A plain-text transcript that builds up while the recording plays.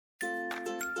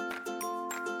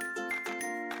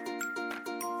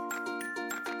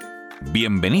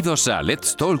Bienvenidos a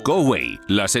Let's Talk OA,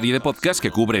 la serie de podcast que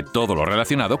cubre todo lo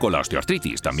relacionado con la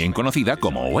osteoartritis, también conocida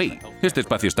como OA. Este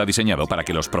espacio está diseñado para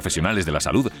que los profesionales de la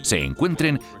salud se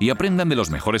encuentren y aprendan de los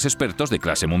mejores expertos de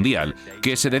clase mundial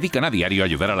que se dedican a diario a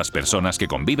ayudar a las personas que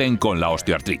conviven con la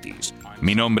osteoartritis.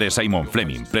 Mi nombre es Simon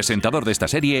Fleming, presentador de esta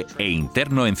serie e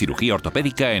interno en cirugía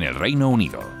ortopédica en el Reino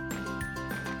Unido.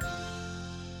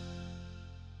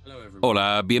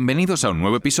 Hola, bienvenidos a un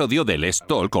nuevo episodio de Let's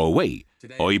Talk OA.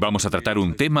 Hoy vamos a tratar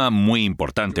un tema muy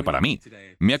importante para mí.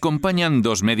 Me acompañan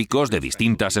dos médicos de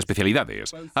distintas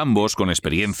especialidades, ambos con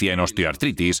experiencia en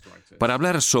osteoartritis, para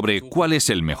hablar sobre cuál es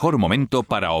el mejor momento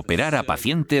para operar a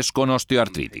pacientes con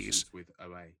osteoartritis.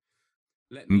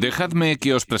 Dejadme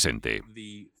que os presente.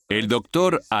 El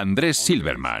doctor Andrés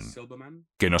Silberman,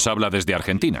 que nos habla desde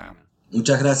Argentina.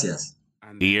 Muchas gracias.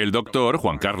 Y el doctor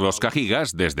Juan Carlos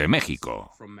Cajigas desde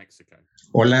México.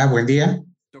 Hola, buen día.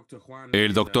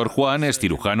 El doctor Juan es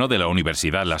cirujano de la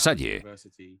Universidad La Salle.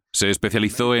 Se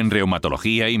especializó en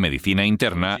reumatología y medicina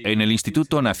interna en el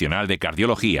Instituto Nacional de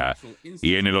Cardiología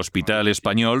y en el Hospital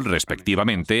Español,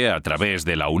 respectivamente, a través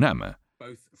de la UNAM.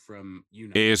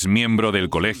 Es miembro del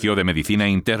Colegio de Medicina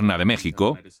Interna de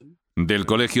México, del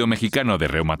Colegio Mexicano de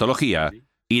Reumatología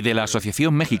y de la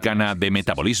Asociación Mexicana de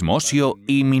Metabolismo Óseo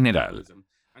y Mineral.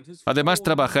 Además,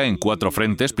 trabaja en 4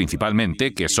 frentes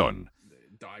principalmente, que son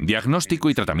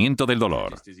diagnóstico y tratamiento del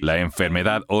dolor, la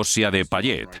enfermedad ósea de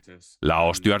Payet, la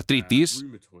osteoartritis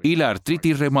y la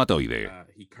artritis reumatoide.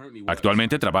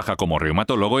 Actualmente trabaja como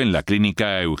reumatólogo en la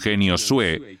clínica Eugenio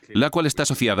Sue, la cual está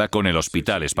asociada con el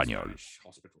Hospital Español.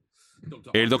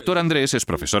 El doctor Andrés es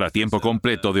profesor a tiempo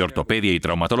completo de ortopedia y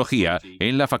traumatología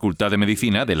en la Facultad de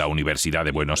Medicina de la Universidad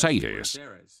de Buenos Aires.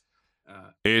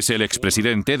 Es el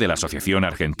expresidente de la Asociación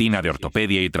Argentina de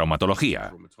Ortopedia y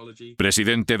Traumatología,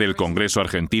 presidente del Congreso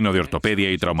Argentino de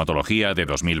Ortopedia y Traumatología de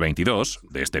 2022,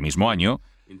 de este mismo año,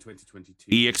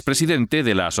 y expresidente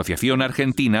de la Asociación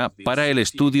Argentina para el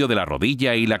Estudio de la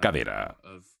Rodilla y la Cadera.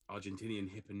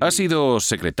 Ha sido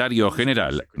secretario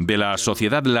general de la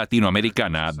Sociedad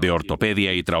Latinoamericana de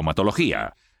Ortopedia y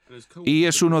Traumatología y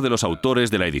es uno de los autores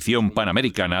de la edición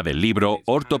panamericana del libro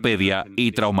Ortopedia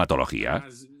y Traumatología.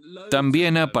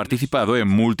 También ha participado en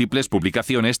múltiples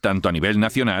publicaciones tanto a nivel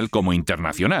nacional como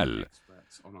internacional.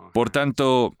 Por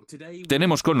tanto,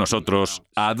 tenemos con nosotros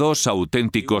a 2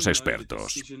 auténticos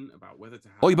expertos.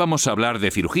 Hoy vamos a hablar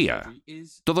de cirugía.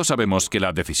 Todos sabemos que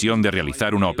la decisión de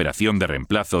realizar una operación de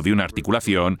reemplazo de una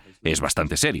articulación es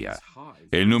bastante seria.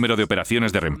 El número de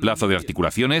operaciones de reemplazo de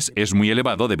articulaciones es muy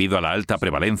elevado debido a la alta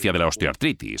prevalencia de la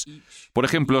osteoartritis. Por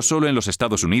ejemplo, solo en los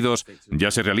Estados Unidos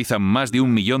ya se realizan más de 1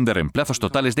 millón de reemplazos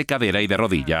totales de cadera y de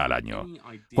rodilla al año.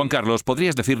 Juan Carlos,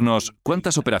 ¿podrías decirnos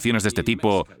cuántas operaciones de este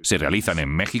tipo se realizan en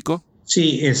México?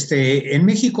 Sí, en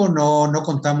México no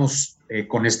contamos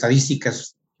con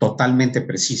estadísticas totalmente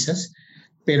precisas,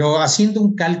 pero haciendo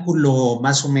un cálculo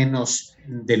más o menos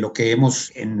de lo que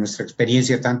hemos en nuestra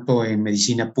experiencia, tanto en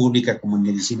medicina pública como en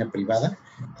medicina privada,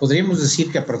 podríamos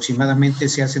decir que aproximadamente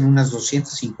se hacen unas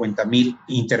 250,000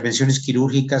 intervenciones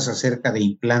quirúrgicas acerca de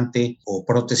implante o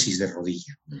prótesis de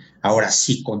rodilla. Ahora,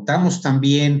 si contamos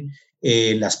también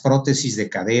las prótesis de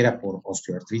cadera por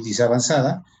osteoartritis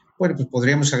avanzada, bueno, pues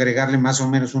podríamos agregarle más o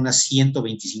menos unas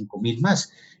 125,000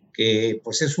 más, que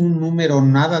pues es un número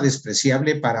nada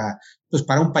despreciable para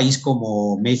un país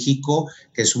como México,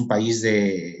 que es un país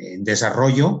en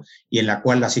desarrollo y en la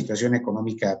cual la situación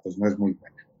económica pues no es muy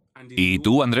buena. ¿Y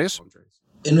tú, Andrés?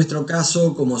 En nuestro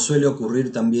caso, como suele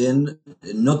ocurrir también,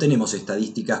 no tenemos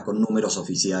estadísticas con números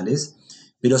oficiales,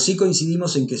 pero sí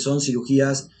coincidimos en que son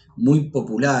cirugías muy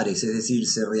populares, es decir,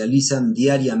 se realizan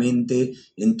diariamente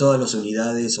en todas las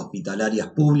unidades hospitalarias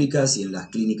públicas y en las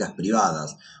clínicas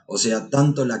privadas. O sea,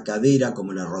 tanto la cadera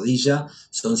como la rodilla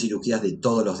son cirugías de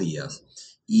todos los días.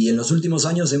 Y en los últimos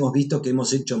años hemos visto que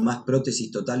hemos hecho más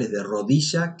prótesis totales de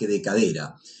rodilla que de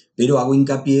cadera. Pero hago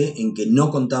hincapié en que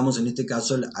no contamos en este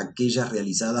caso aquellas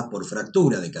realizadas por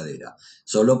fractura de cadera,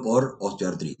 solo por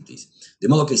osteoartritis. De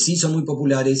modo que sí son muy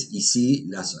populares y sí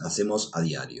las hacemos a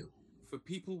diario.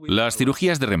 Las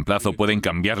cirugías de reemplazo pueden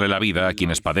cambiarle la vida a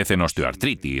quienes padecen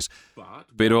osteoartritis,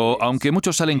 pero aunque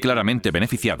muchos salen claramente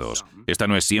beneficiados, esta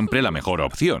no es siempre la mejor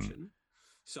opción.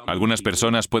 Algunas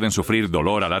personas pueden sufrir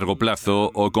dolor a largo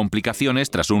plazo o complicaciones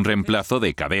tras un reemplazo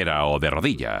de cadera o de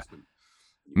rodilla.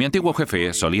 Mi antiguo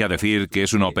jefe solía decir que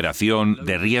es una operación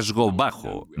de riesgo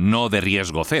bajo, no de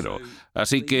riesgo cero,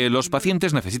 así que los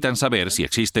pacientes necesitan saber si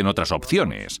existen otras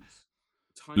opciones.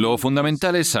 Lo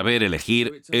fundamental es saber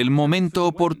elegir el momento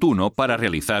oportuno para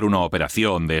realizar una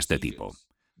operación de este tipo.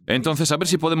 Entonces, a ver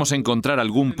si podemos encontrar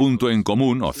algún punto en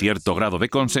común o cierto grado de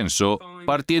consenso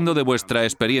partiendo de vuestra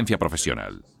experiencia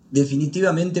profesional.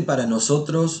 Definitivamente para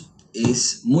nosotros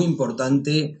es muy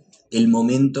importante el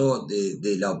momento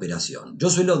de la operación. Yo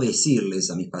suelo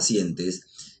decirles a mis pacientes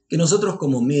que nosotros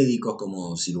como médicos,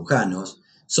 como cirujanos,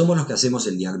 somos los que hacemos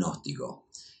el diagnóstico.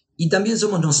 Y también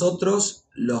somos nosotros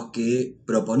los que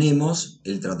proponemos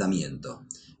el tratamiento.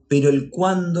 Pero el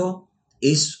cuándo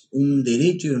es un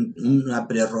derecho y una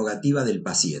prerrogativa del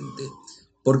paciente.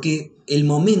 Porque el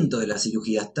momento de la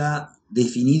cirugía está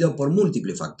definido por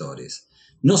múltiples factores.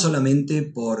 No solamente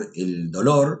por el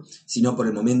dolor, sino por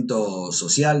el momento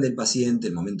social del paciente,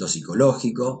 el momento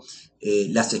psicológico,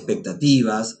 las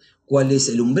expectativas, cuál es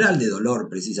el umbral de dolor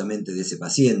precisamente de ese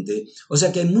paciente. O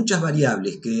sea que hay muchas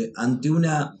variables que ante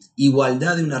una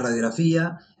igualdad de una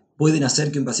radiografía pueden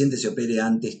hacer que un paciente se opere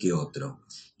antes que otro.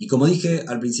 Y como dije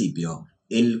al principio,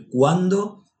 el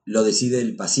cuándo lo decide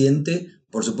el paciente,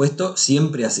 por supuesto,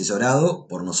 siempre asesorado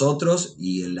por nosotros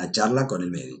y en la charla con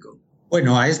el médico.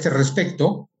 Bueno, a este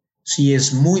respecto, sí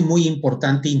es muy, muy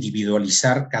importante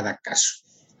individualizar cada caso.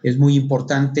 Es muy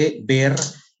importante ver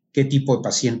qué tipo de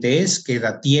paciente es, qué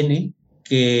edad tiene,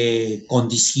 qué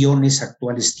condiciones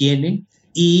actuales tiene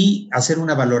y hacer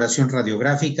una valoración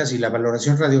radiográfica. Si la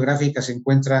valoración radiográfica se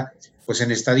encuentra pues,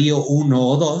 en estadio 1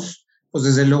 o 2, pues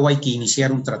desde luego hay que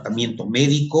iniciar un tratamiento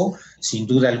médico, sin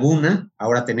duda alguna.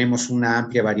 Ahora tenemos una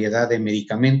amplia variedad de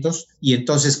medicamentos y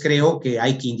entonces creo que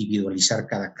hay que individualizar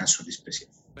cada caso en especial.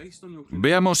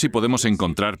 Veamos si podemos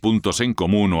encontrar puntos en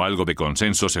común o algo de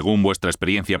consenso según vuestra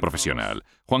experiencia profesional.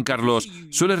 Juan Carlos,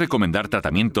 ¿suele recomendar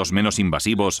tratamientos menos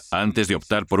invasivos antes de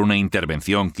optar por una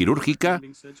intervención quirúrgica?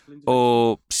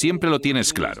 ¿O siempre lo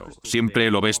tienes claro?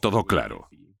 ¿Siempre lo ves todo claro?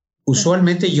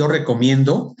 Usualmente yo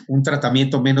recomiendo un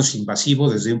tratamiento menos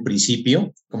invasivo desde un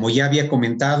principio. Como ya había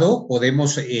comentado,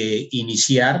 podemos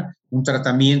iniciar un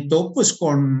tratamiento pues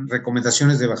con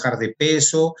recomendaciones de bajar de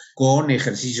peso, con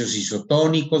ejercicios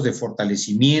isotónicos, de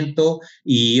fortalecimiento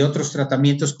y otros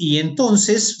tratamientos, y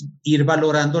entonces ir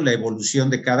valorando la evolución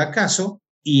de cada caso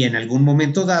y en algún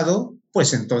momento dado,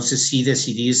 pues entonces sí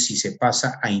decidir si se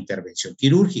pasa a intervención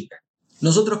quirúrgica.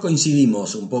 Nosotros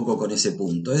coincidimos un poco con ese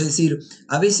punto, es decir,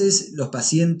 a veces los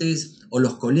pacientes o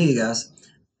los colegas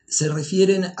se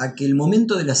refieren a que el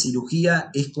momento de la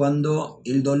cirugía es cuando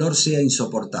el dolor sea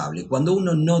insoportable, cuando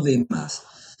uno no dé más.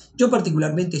 Yo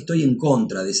particularmente estoy en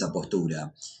contra de esa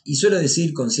postura y suelo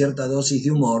decir con cierta dosis de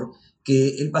humor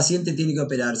que el paciente tiene que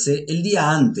operarse el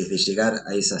día antes de llegar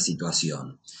a esa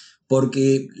situación,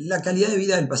 porque la calidad de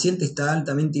vida del paciente está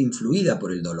altamente influida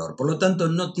por el dolor. Por lo tanto,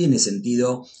 no tiene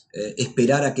sentido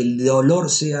esperar a que el dolor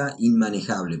sea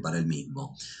inmanejable para el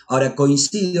mismo. Ahora,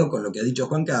 coincido con lo que ha dicho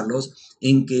Juan Carlos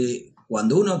en que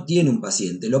cuando uno tiene un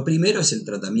paciente, lo primero es el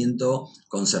tratamiento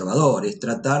conservador, es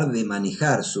tratar de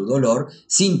manejar su dolor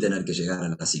sin tener que llegar a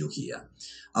la cirugía.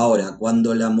 Ahora,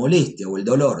 cuando la molestia o el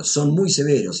dolor son muy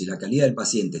severos y la calidad del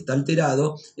paciente está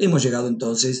alterado, hemos llegado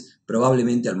entonces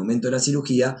probablemente al momento de la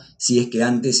cirugía, si es que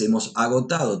antes hemos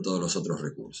agotado todos los otros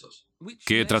recursos.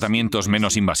 ¿Qué tratamientos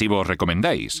menos invasivos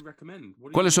recomendáis?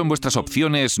 ¿Cuáles son vuestras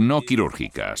opciones no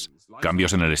quirúrgicas?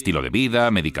 ¿Cambios en el estilo de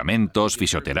vida, medicamentos,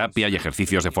 fisioterapia y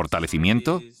ejercicios de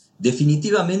fortalecimiento?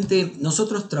 Definitivamente,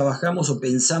 nosotros trabajamos o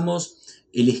pensamos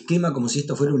el esquema como si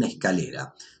esto fuera una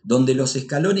escalera, donde los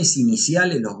escalones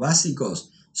iniciales, los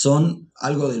básicos, son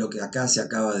algo de lo que acá se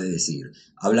acaba de decir.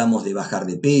 Hablamos de bajar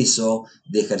de peso,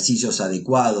 de ejercicios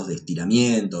adecuados, de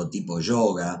estiramiento, tipo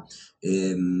yoga,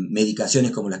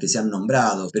 medicaciones como las que se han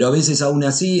nombrado, pero a veces aún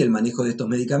así el manejo de estos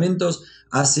medicamentos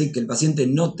hace que el paciente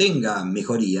no tenga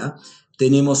mejoría.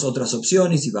 Tenemos otras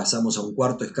opciones y pasamos a un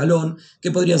cuarto escalón,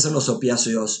 que podrían ser los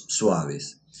opiáceos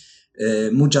suaves.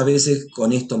 Muchas veces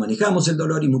con esto manejamos el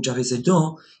dolor y muchas veces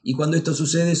no, y cuando esto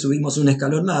sucede subimos un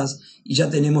escalón más y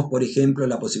ya tenemos, por ejemplo,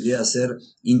 la posibilidad de hacer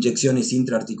inyecciones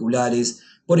intraarticulares,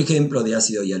 por ejemplo, de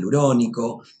ácido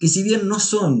hialurónico, que si bien no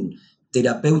son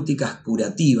terapéuticas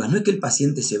curativas, no es que el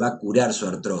paciente se va a curar su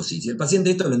artrosis, y el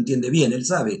paciente esto lo entiende bien, él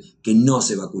sabe que no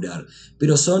se va a curar,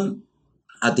 pero son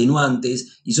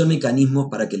atenuantes y son mecanismos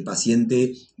para que el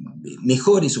paciente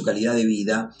mejore su calidad de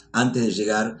vida antes de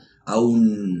llegar a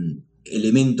un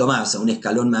elemento más, a un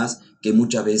escalón más, que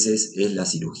muchas veces es la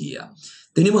cirugía.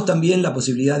 Tenemos también la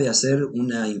posibilidad de hacer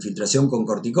una infiltración con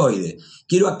corticoide.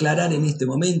 Quiero aclarar en este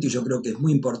momento, y yo creo que es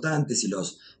muy importante si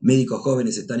los médicos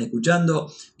jóvenes están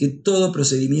escuchando, que todo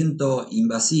procedimiento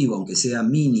invasivo, aunque sea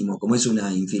mínimo, como es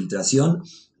una infiltración,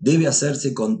 debe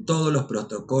hacerse con todos los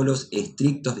protocolos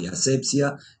estrictos de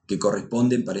asepsia que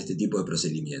corresponden para este tipo de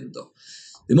procedimiento.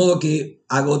 De modo que,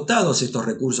 agotados estos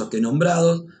recursos que he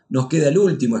nombrado, nos queda el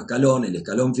último escalón, el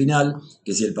escalón final,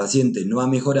 que si el paciente no ha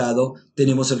mejorado,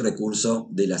 tenemos el recurso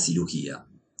de la cirugía.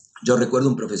 Yo recuerdo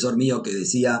un profesor mío que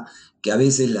decía que a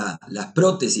veces las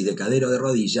prótesis de cadera o de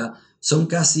rodilla son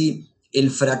casi el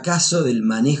fracaso del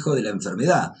manejo de la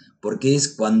enfermedad, porque es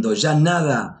cuando ya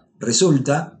nada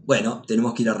resulta, bueno,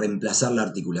 tenemos que ir a reemplazar la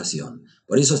articulación.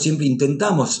 Por eso siempre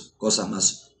intentamos cosas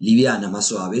más livianas, más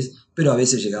suaves, pero a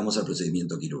veces llegamos al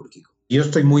procedimiento quirúrgico. Yo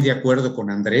estoy muy de acuerdo con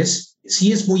Andrés.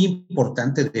 Sí es muy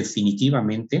importante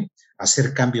definitivamente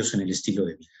hacer cambios en el estilo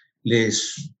de vida.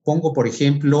 Les pongo, por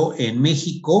ejemplo, en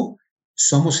México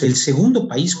somos el segundo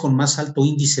país con más alto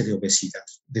índice de obesidad,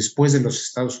 después de los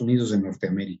Estados Unidos de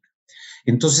Norteamérica.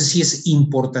 Entonces sí es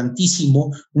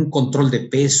importantísimo un control de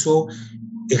peso,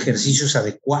 ejercicios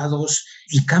adecuados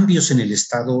y cambios en el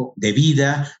estado de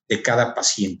vida de cada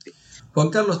paciente. Juan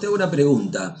Carlos, te hago una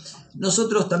pregunta.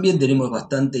 Nosotros también tenemos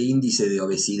bastante índice de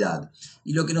obesidad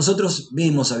y lo que nosotros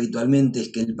vemos habitualmente es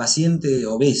que el paciente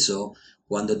obeso,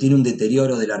 cuando tiene un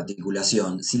deterioro de la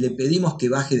articulación, si le pedimos que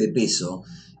baje de peso,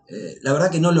 la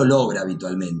verdad que no lo logra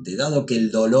habitualmente, dado que el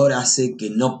dolor hace que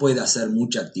no pueda hacer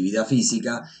mucha actividad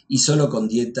física y solo con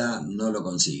dieta no lo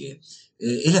consigue.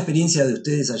 ¿Es la experiencia de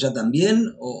ustedes allá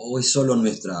también o es solo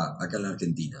nuestra acá en la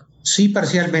Argentina? Sí,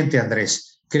 parcialmente,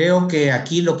 Andrés. Creo que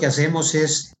aquí lo que hacemos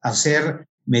es hacer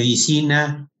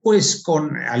medicina, pues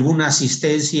con alguna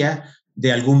asistencia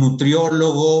de algún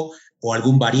nutriólogo o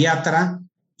algún bariatra,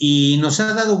 y nos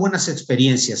ha dado buenas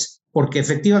experiencias, porque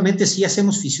efectivamente sí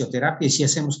hacemos fisioterapia y sí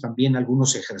hacemos también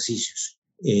algunos ejercicios.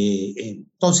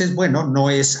 Entonces, bueno,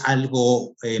 no es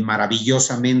algo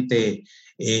maravillosamente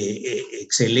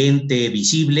excelente,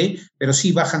 visible, pero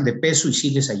sí bajan de peso y sí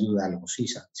les ayuda algo, sí.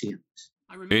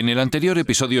 En el anterior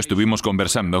episodio estuvimos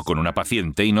conversando con una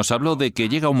paciente y nos habló de que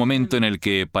llega un momento en el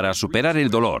que, para superar el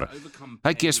dolor,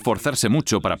 hay que esforzarse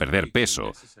mucho para perder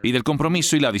peso y del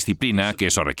compromiso y la disciplina que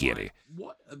eso requiere.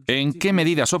 ¿En qué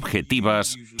medidas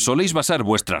objetivas soléis basar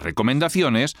vuestras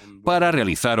recomendaciones para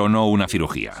realizar o no una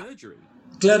cirugía?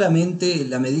 Claramente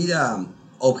la medida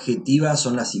objetiva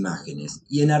son las imágenes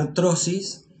y en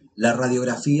artrosis la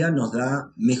radiografía nos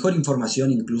da mejor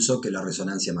información incluso que la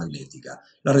resonancia magnética.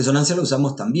 La resonancia la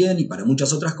usamos también y para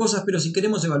muchas otras cosas, pero si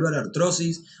queremos evaluar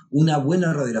artrosis, una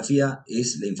buena radiografía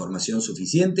es la información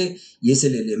suficiente y es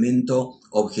el elemento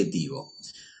objetivo.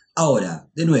 Ahora,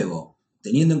 de nuevo,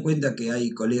 teniendo en cuenta que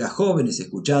hay colegas jóvenes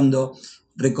escuchando,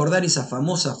 recordar esa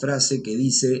famosa frase que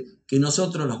dice que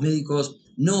nosotros los médicos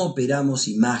no operamos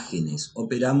imágenes,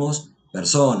 operamos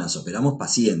personas, operamos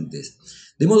pacientes.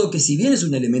 De modo que si bien es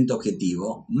un elemento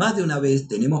objetivo, más de una vez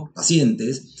tenemos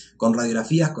pacientes con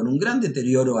radiografías con un gran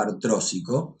deterioro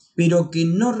artrósico, pero que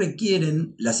no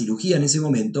requieren la cirugía en ese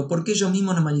momento porque ellos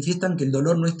mismos nos manifiestan que el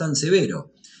dolor no es tan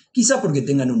severo. Quizá porque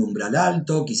tengan un umbral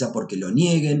alto, quizá porque lo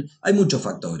nieguen, hay muchos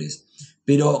factores.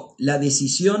 Pero la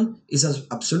decisión es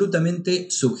absolutamente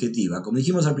subjetiva. Como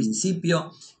dijimos al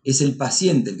principio, es el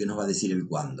paciente el que nos va a decir el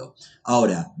cuándo.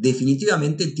 Ahora,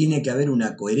 definitivamente tiene que haber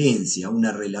una coherencia,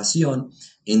 una relación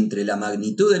entre la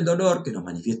magnitud del dolor que nos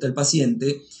manifiesta el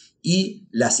paciente y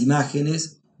las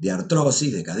imágenes de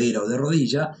artrosis, de cadera o de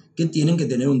rodilla, que tienen que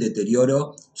tener un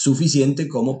deterioro suficiente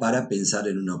como para pensar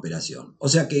en una operación. O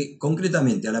sea que,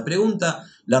 concretamente, a la pregunta,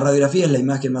 la radiografía es la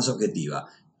imagen más objetiva,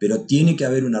 pero tiene que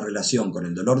haber una relación con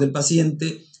el dolor del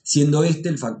paciente, siendo este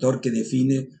el factor que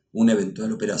define una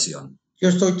eventual operación. Yo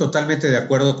estoy totalmente de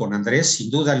acuerdo con Andrés. Sin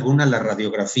duda alguna, la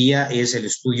radiografía es el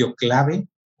estudio clave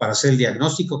para hacer el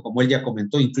diagnóstico, como él ya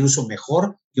comentó, incluso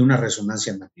mejor que una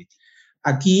resonancia magnética.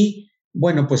 Aquí,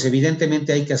 bueno, pues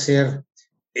evidentemente hay que hacer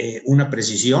una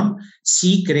precisión.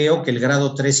 Sí creo que el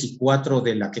grado 3 y 4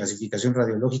 de la clasificación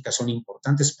radiológica son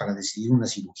importantes para decidir una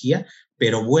cirugía,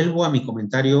 pero vuelvo a mi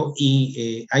comentario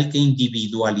y hay que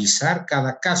individualizar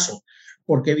cada caso,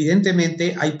 porque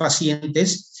evidentemente hay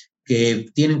pacientes que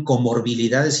tienen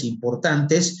comorbilidades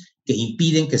importantes que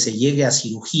impiden que se llegue a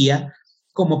cirugía,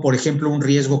 como por ejemplo un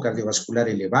riesgo cardiovascular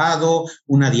elevado,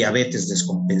 una diabetes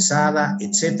descompensada,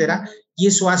 etcétera. Y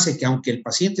eso hace que aunque el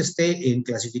paciente esté en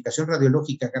clasificación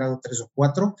radiológica grado 3 o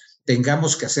 4,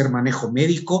 tengamos que hacer manejo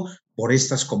médico por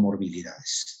estas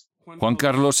comorbilidades. Juan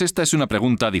Carlos, esta es una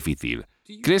pregunta difícil.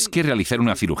 ¿Crees que realizar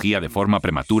una cirugía de forma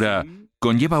prematura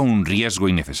conlleva un riesgo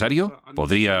innecesario?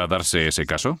 ¿Podría darse ese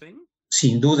caso?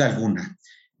 Sin duda alguna.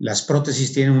 Las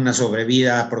prótesis tienen una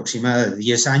sobrevida aproximada de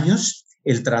 10 años.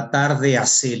 El tratar de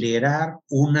acelerar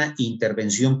una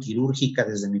intervención quirúrgica,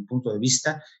 desde mi punto de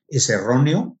vista, es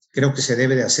erróneo. Creo que se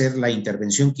debe de hacer la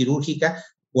intervención quirúrgica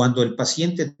cuando el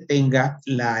paciente tenga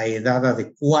la edad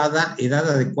adecuada. Edad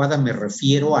adecuada me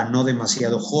refiero a no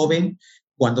demasiado joven,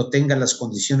 cuando tenga las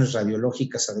condiciones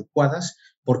radiológicas adecuadas,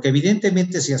 porque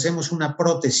evidentemente si hacemos una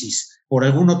prótesis por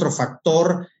algún otro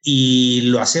factor y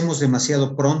lo hacemos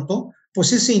demasiado pronto,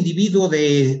 pues ese individuo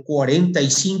de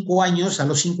 45 años, a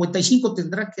los 55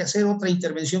 tendrá que hacer otra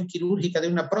intervención quirúrgica de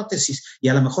una prótesis y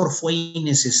a lo mejor fue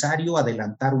innecesario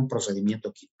adelantar un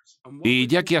procedimiento quirúrgico. Y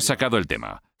ya que has sacado el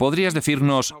tema, ¿podrías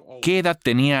decirnos qué edad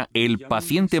tenía el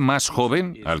paciente más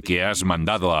joven al que has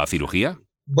mandado a cirugía?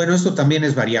 Bueno, esto también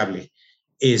es variable.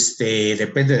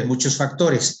 Depende de muchos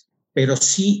factores. Pero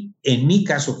sí, en mi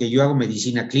caso, que yo hago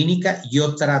medicina clínica,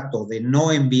 yo trato de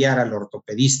no enviar al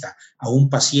ortopedista a un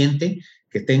paciente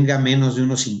que tenga menos de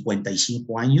unos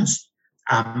 55 años,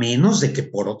 a menos de que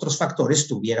por otros factores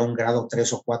tuviera un grado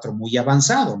 3 o 4 muy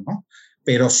avanzado, ¿no?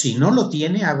 Pero si no lo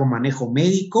tiene, hago manejo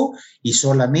médico y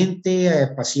solamente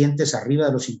pacientes arriba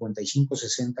de los 55 o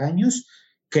 60 años,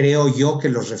 creo yo que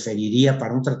los referiría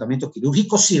para un tratamiento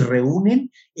quirúrgico si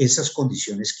reúnen esas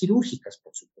condiciones quirúrgicas,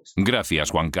 por supuesto.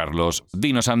 Gracias, Juan Carlos.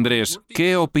 Dinos, Andrés,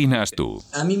 ¿qué opinas tú?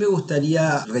 A mí me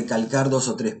gustaría recalcar 2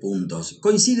 o 3 puntos.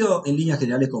 Coincido en líneas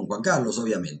generales con Juan Carlos,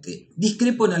 obviamente.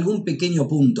 Discrepo en algún pequeño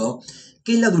punto,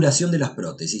 que es la duración de las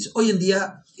prótesis. Hoy en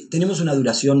día tenemos una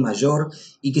duración mayor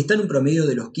y que está en un promedio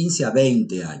de los 15 a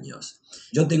 20 años.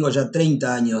 Yo tengo ya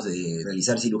 30 años de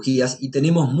realizar cirugías y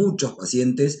tenemos muchos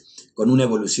pacientes con una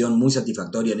evolución muy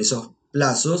satisfactoria en esos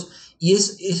plazos, y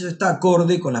eso está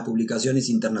acorde con las publicaciones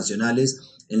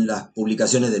internacionales en las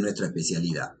publicaciones de nuestra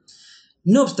especialidad.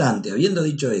 No obstante, habiendo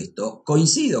dicho esto,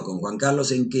 coincido con Juan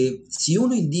Carlos en que si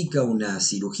uno indica una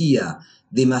cirugía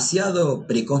demasiado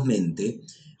precozmente,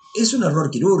 es un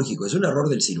error quirúrgico, es un error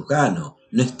del cirujano,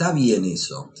 no está bien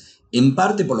eso. En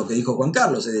parte por lo que dijo Juan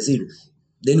Carlos, es decir,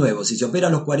 de nuevo, si se opera a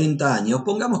los 40 años,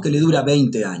 pongamos que le dura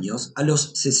 20 años, a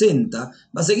los 60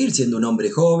 va a seguir siendo un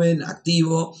hombre joven,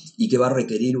 activo y que va a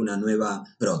requerir una nueva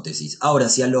prótesis. Ahora,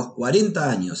 si a los 40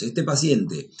 años este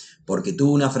paciente, porque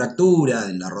tuvo una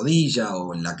fractura en la rodilla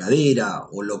o en la cadera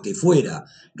o lo que fuera,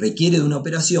 requiere de una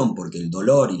operación porque el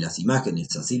dolor y las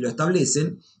imágenes así lo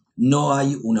establecen, no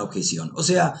hay una objeción. O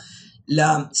sea,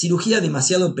 la cirugía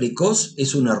demasiado precoz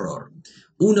es un error.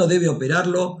 Uno debe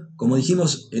operarlo, como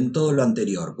dijimos en todo lo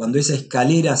anterior, cuando esa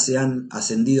escalera se han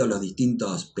ascendido los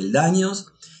distintos peldaños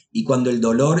y cuando el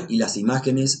dolor y las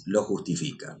imágenes lo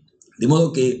justifican. De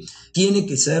modo que tiene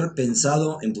que ser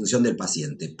pensado en función del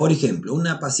paciente. Por ejemplo,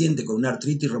 una paciente con una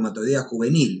artritis reumatoidea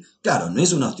juvenil, claro, no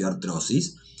es una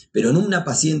osteoartrosis, pero en una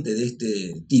paciente de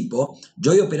este tipo,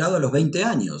 yo he operado a los 20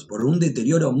 años por un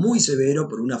deterioro muy severo,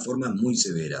 por unas formas muy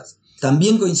severas.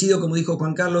 También coincido, como dijo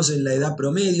Juan Carlos, en la edad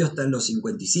promedio, está en los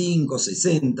 55,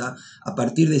 60. A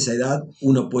partir de esa edad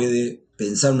uno puede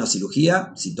pensar una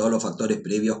cirugía si todos los factores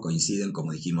previos coinciden,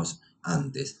 como dijimos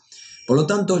antes. Por lo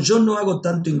tanto, yo no hago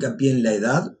tanto hincapié en la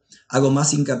edad, hago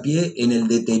más hincapié en el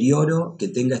deterioro que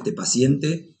tenga este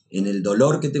paciente, en el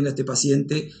dolor que tenga este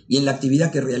paciente y en la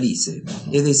actividad que realice.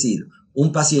 Es decir,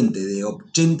 un paciente de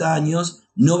 80 años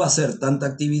no va a hacer tanta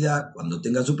actividad cuando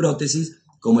tenga su prótesis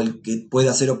como el que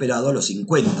pueda ser operado a los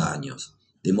 50 años.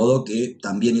 De modo que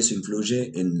también eso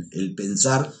influye en el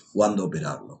pensar cuándo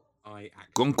operarlo.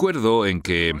 Concuerdo en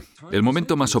que el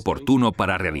momento más oportuno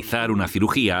para realizar una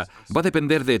cirugía va a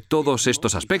depender de todos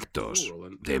estos aspectos,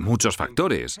 de muchos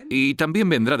factores, y también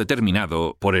vendrá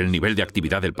determinado por el nivel de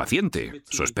actividad del paciente,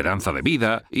 su esperanza de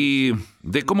vida y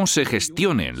de cómo se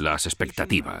gestionen las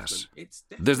expectativas.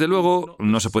 Desde luego,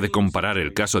 no se puede comparar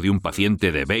el caso de un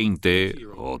paciente de 20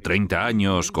 o 30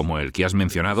 años, como el que has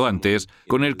mencionado antes,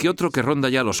 con el que otro que ronda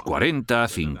ya los 40,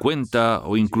 50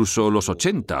 o incluso los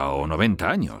 80 o 90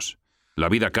 años. La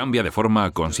vida cambia de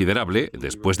forma considerable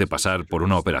después de pasar por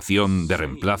una operación de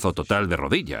reemplazo total de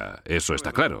rodilla, eso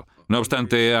está claro. No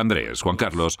obstante, Andrés, Juan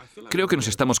Carlos, creo que nos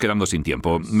estamos quedando sin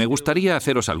tiempo. Me gustaría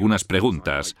haceros algunas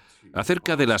preguntas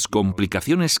acerca de las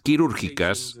complicaciones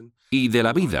quirúrgicas y de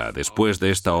la vida después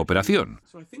de esta operación.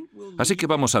 Así que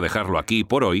vamos a dejarlo aquí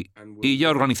por hoy y ya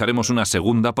organizaremos una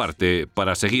segunda parte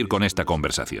para seguir con esta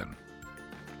conversación.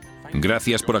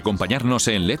 Gracias por acompañarnos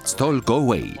en Let's Talk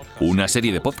Away, una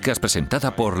serie de podcast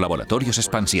presentada por Laboratorios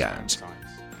Expansians.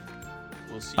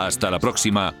 Hasta la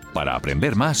próxima para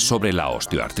aprender más sobre la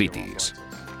osteoartritis.